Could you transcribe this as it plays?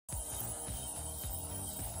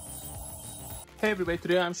Hey everybody,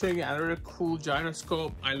 today I'm showing you another cool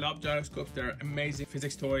gyroscope. I love gyroscopes, they're amazing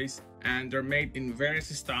physics toys and they're made in various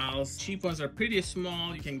styles. Cheap ones are pretty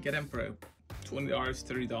small, you can get them for $20,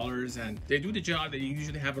 $30 and they do the job. They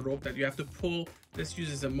usually have a rope that you have to pull. This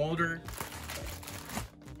uses a motor.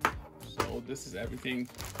 So this is everything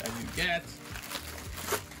that you get.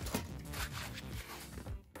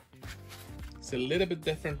 It's a little bit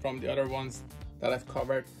different from the other ones that I've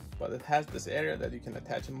covered, but it has this area that you can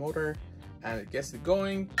attach a motor and it gets it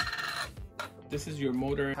going. This is your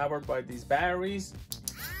motor powered by these batteries.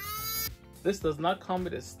 This does not come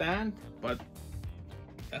with a stand, but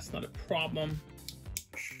that's not a problem.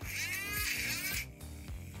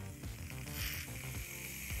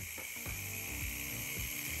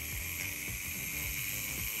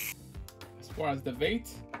 As far as the weight,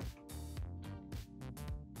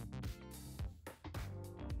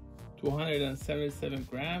 277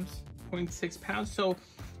 grams, 0.6 pounds. So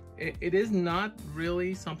it is not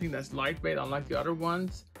really something that's lightweight unlike the other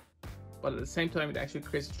ones, but at the same time it actually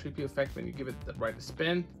creates a trippy effect when you give it the right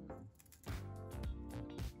spin.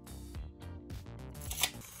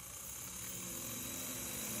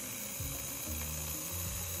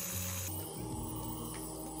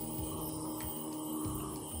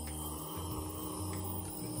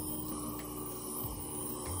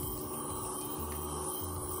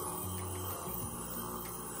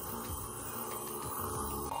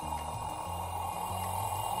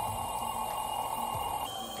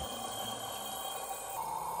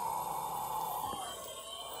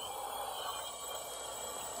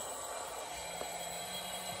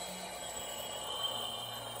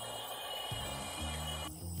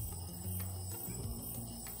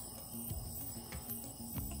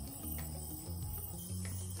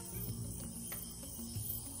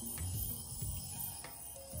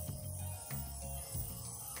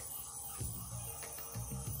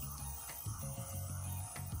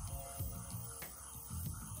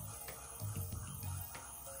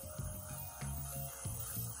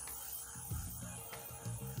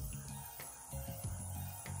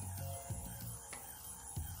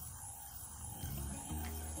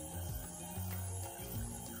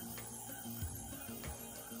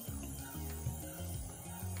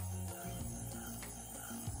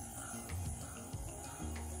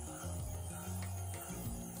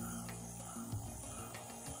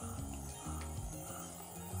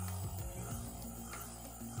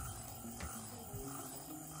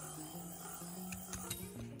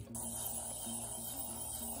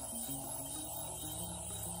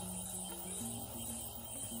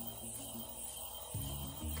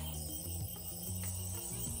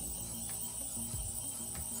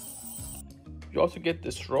 You also get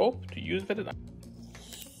this rope to use with it.